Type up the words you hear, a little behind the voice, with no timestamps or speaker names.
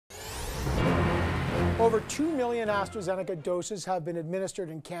Over 2 million AstraZeneca doses have been administered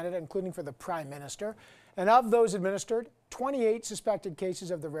in Canada, including for the Prime Minister. And of those administered, 28 suspected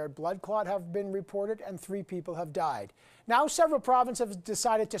cases of the rare blood clot have been reported and 3 people have died. Now, several provinces have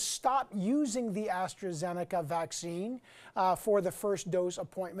decided to stop using the AstraZeneca vaccine for the first dose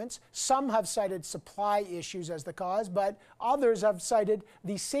appointments. Some have cited supply issues as the cause, but others have cited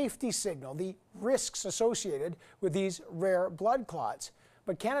the safety signal, the risks associated with these rare blood clots.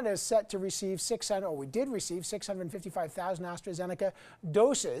 But Canada is set to receive 655,000 AstraZeneca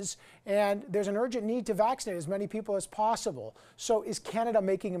doses, and there's an urgent need to vaccinate as many people as possible. So is Canada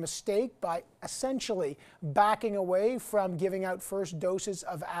making a mistake by essentially backing away from giving out first doses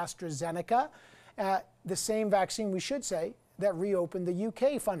of AstraZeneca, the same vaccine, we should say, that reopened the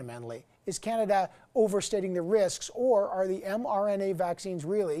UK fundamentally? Is Canada overstating the risks, or are the mRNA vaccines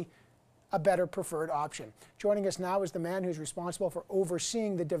really a better preferred option? Joining us now is the man who's responsible for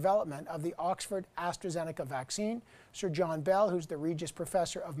overseeing the development of the Oxford AstraZeneca vaccine, Sir John Bell, who's the Regius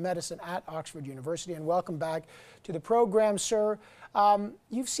Professor of Medicine at Oxford University. And welcome back to the program, sir.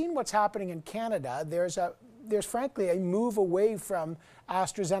 You've seen what's happening in Canada. There's frankly a move away from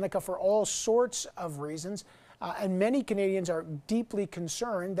AstraZeneca for all sorts of reasons. And many Canadians are deeply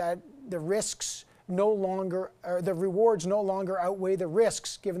concerned that the rewards no longer outweigh the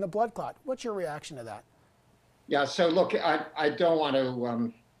risks given the blood clot. What's your reaction to that? Yeah. So look, I don't want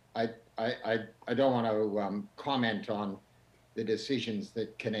to comment on the decisions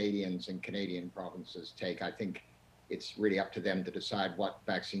that Canadians and Canadian provinces take. I think it's really up to them to decide what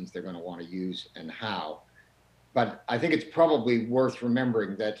vaccines they're going to want to use and how. But I think it's probably worth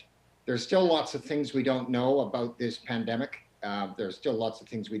remembering that there's still lots of things we don't know about this pandemic. There's still lots of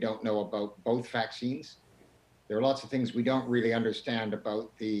things we don't know about both vaccines. There are lots of things we don't really understand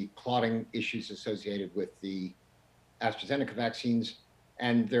about the clotting issues associated with the AstraZeneca vaccines.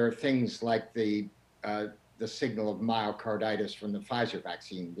 And there are things like the signal of myocarditis from the Pfizer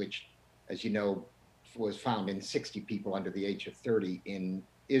vaccine, which, as you know, was found in 60 people under the age of 30 in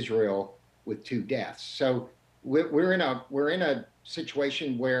Israel with 2 deaths. So we're in a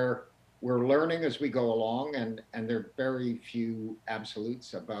situation where we're learning as we go along, and there are very few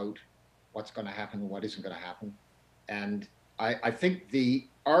absolutes about what's going to happen and what isn't going to happen. And I think the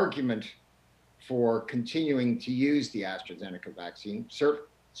argument for continuing to use the AstraZeneca vaccine,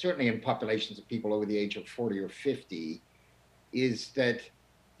 certainly in populations of people over the age of 40 or 50, is that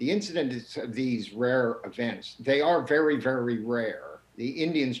the incidence of these rare events, they are very, very rare. The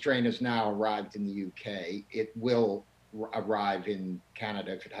Indian strain has now arrived in the UK. It will arrive in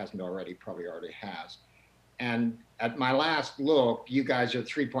Canada if it hasn't already, probably already has. And at my last look, you guys are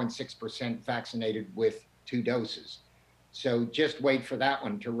 3.6% vaccinated with 2 doses. So just wait for that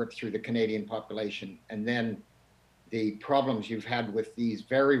one to rip through the Canadian population. And then the problems you've had with these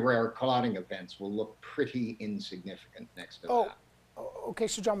very rare clotting events will look pretty insignificant next to that. Okay,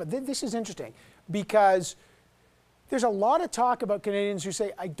 so John, this is interesting because there's a lot of talk about Canadians who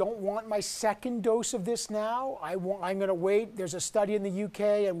say, I don't want my second dose of this now. I'm going to wait. There's a study in the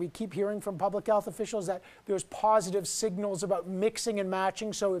UK, and we keep hearing from public health officials that there's positive signals about mixing and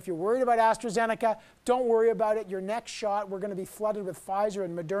matching. So if you're worried about AstraZeneca, don't worry about it. Your next shot, we're going to be flooded with Pfizer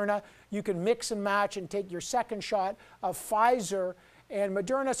and Moderna. You can mix and match and take your second shot of Pfizer and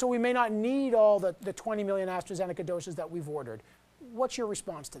Moderna. So we may not need all the 20 million AstraZeneca doses that we've ordered. What's your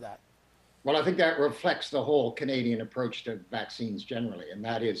response to that? Well, I think that reflects the whole Canadian approach to vaccines generally, and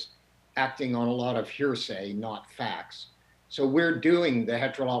that is acting on a lot of hearsay, not facts. So we're doing the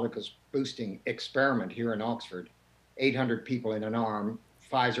heterologous boosting experiment here in Oxford, 800 people in an arm,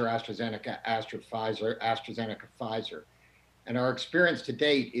 Pfizer, AstraZeneca, Pfizer, AstraZeneca, Pfizer. And our experience to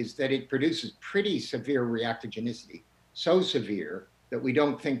date is that it produces pretty severe reactogenicity, so severe that we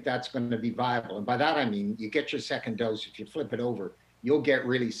don't think that's going to be viable. And by that, I mean, you get your second dose, if you flip it over, you'll get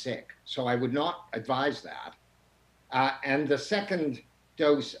really sick. So I would not advise that. And the second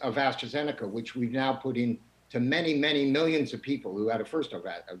dose of AstraZeneca, which we've now put in to many, many millions of people who had a first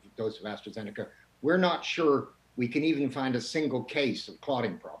dose of AstraZeneca, we're not sure we can even find a single case of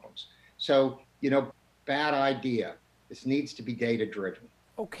clotting problems. So, bad idea. This needs to be data-driven.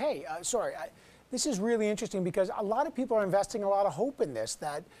 Okay, sorry. This is really interesting because a lot of people are investing a lot of hope in this,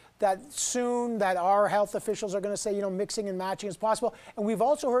 that soon that our health officials are going to say, mixing and matching is possible. And we've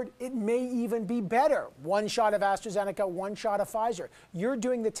also heard it may even be better. 1 shot of AstraZeneca, 1 shot of Pfizer. You're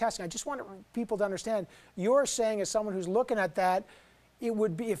doing the testing. I just want people to understand, you're saying as someone who's looking at that, it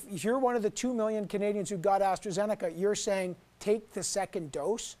would be, if you're one of the 2 million Canadians who got AstraZeneca, you're saying take the second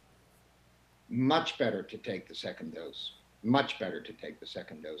dose? Much better to take the second dose. Much better to take the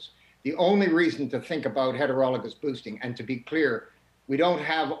second dose. The only reason to think about heterologous boosting, and to be clear, We don't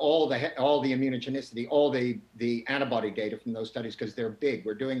have all the immunogenicity, all the antibody data from those studies because they're big.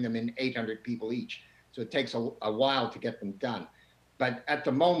 We're doing them in 800 people each, so it takes a while to get them done. But at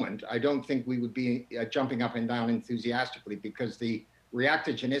the moment, I don't think we would be jumping up and down enthusiastically because the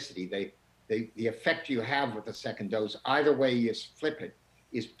reactogenicity, the effect you have with the second dose, either way you flip it,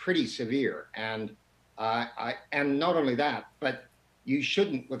 is pretty severe. And not only that, but you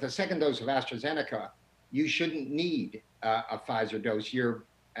shouldn't, with a second dose of AstraZeneca, you shouldn't need a Pfizer dose. Your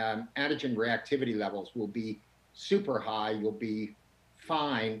antigen reactivity levels will be super high. You'll be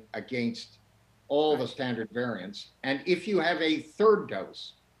fine against all the standard variants. And if you have a third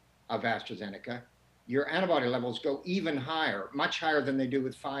dose of AstraZeneca, your antibody levels go even higher, much higher than they do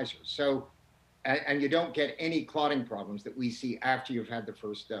with Pfizer. So, and you don't get any clotting problems that we see after you've had the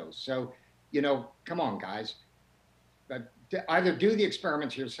first dose. So, you know, come on, guys. Either do the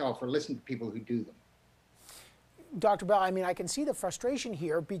experiments yourself or listen to people who do them. Dr. Bell, I mean, I can see the frustration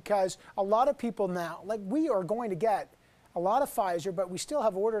here because a lot of people now, like we are going to get a lot of Pfizer, but we still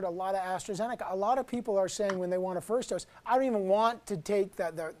have ordered a lot of AstraZeneca. A lot of people are saying when they want a first dose, I don't even want to take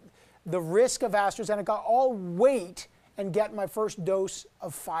the risk of AstraZeneca. I'll wait and get my first dose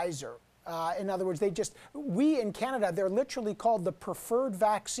of Pfizer. In other words, we in Canada, they're literally called the preferred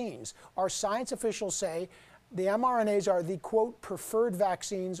vaccines. Our science officials say the mRNAs are the, quote, preferred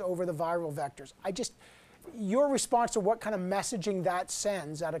vaccines over the viral vectors. Your response to what kind of messaging that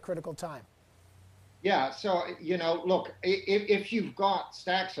sends at a critical time? Yeah, so, you know, look, if you've got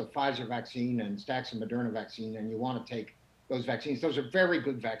stacks of Pfizer vaccine and stacks of Moderna vaccine and you want to take those vaccines, those are very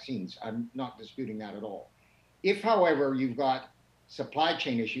good vaccines. I'm not disputing that at all. If, however, you've got supply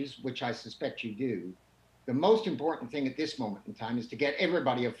chain issues, which I suspect you do, the most important thing at this moment in time is to get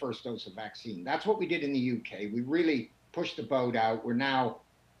everybody a first dose of vaccine. That's what we did in the UK. We really pushed the boat out. We're now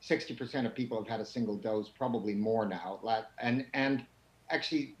 60% of people have had a single dose, probably more now. And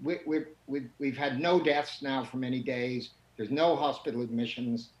actually, we've had no deaths now for many days. There's no hospital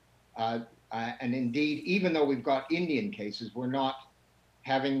admissions. And indeed, even though we've got Indian cases, we're not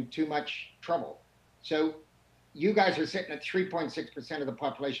having too much trouble. So you guys are sitting at 3.6% of the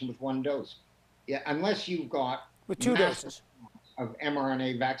population with one dose. Yeah, unless you've got with two doses of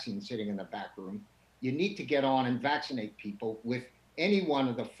mRNA vaccine sitting in the back room, you need to get on and vaccinate people with any one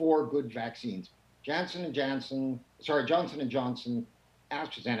of the 4 good vaccines: Johnson & Johnson,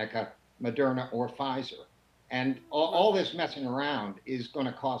 AstraZeneca, Moderna, or Pfizer. And all this messing around is going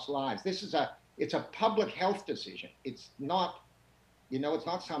to cost lives. It's a public health decision. It's not, you know, it's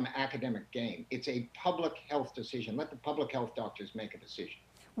not some academic game. It's a public health decision. Let the public health doctors make a decision.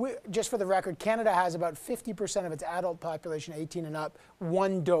 Just for the record, Canada has about 50% of its adult population, 18 and up,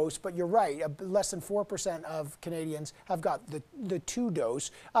 one dose. But you're right, less than 4% of Canadians have got the 2 dose.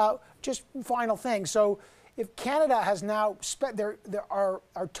 Just final thing. So if Canada has now, our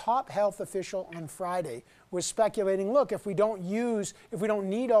top health official on Friday was speculating, look, if we don't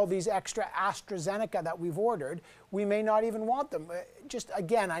need all these extra AstraZeneca that we've ordered, we may not even want them. Just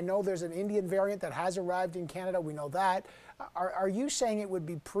again, I know there's an Indian variant that has arrived in Canada. We know that. Are you saying it would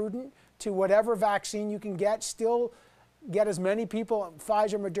be prudent to whatever vaccine you can get, still get as many people,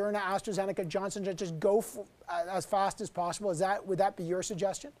 Pfizer, Moderna, AstraZeneca, Johnson, just go as fast as possible? Would that be your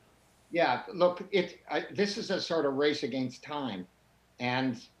suggestion? Yeah, look, this is a sort of race against time.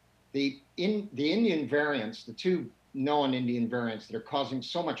 And the Indian variants, the 2 known Indian variants that are causing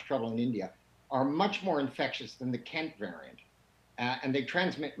so much trouble in India, are much more infectious than the Kent variant. And they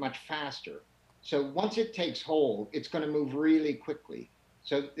transmit much faster. So once it takes hold, it's going to move really quickly.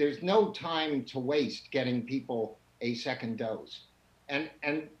 So there's no time to waste getting people a second dose. And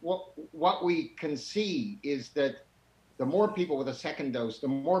what we can see is that the more people with a second dose, the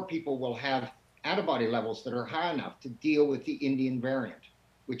more people will have antibody levels that are high enough to deal with the Indian variant,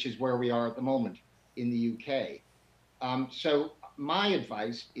 which is where we are at the moment in the UK. So my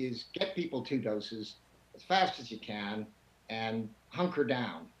advice is get people 2 doses as fast as you can and hunker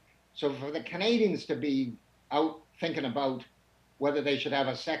down. So for the Canadians to be out thinking about whether they should have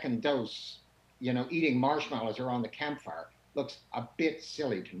a second dose, you know, eating marshmallows around the campfire, looks a bit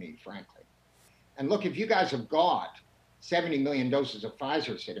silly to me, frankly. And look, if you guys have got 70 million doses of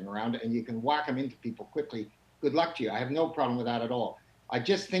Pfizer sitting around and you can whack them into people quickly, good luck to you. I have no problem with that at all. I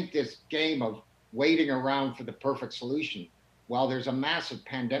just think this game of waiting around for the perfect solution while there's a massive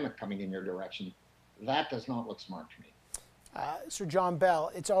pandemic coming in your direction, that does not look smart to me. Sir John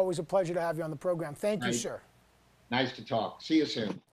Bell, it's always a pleasure to have you on the program. Thank you, sir. Nice to talk. See you soon.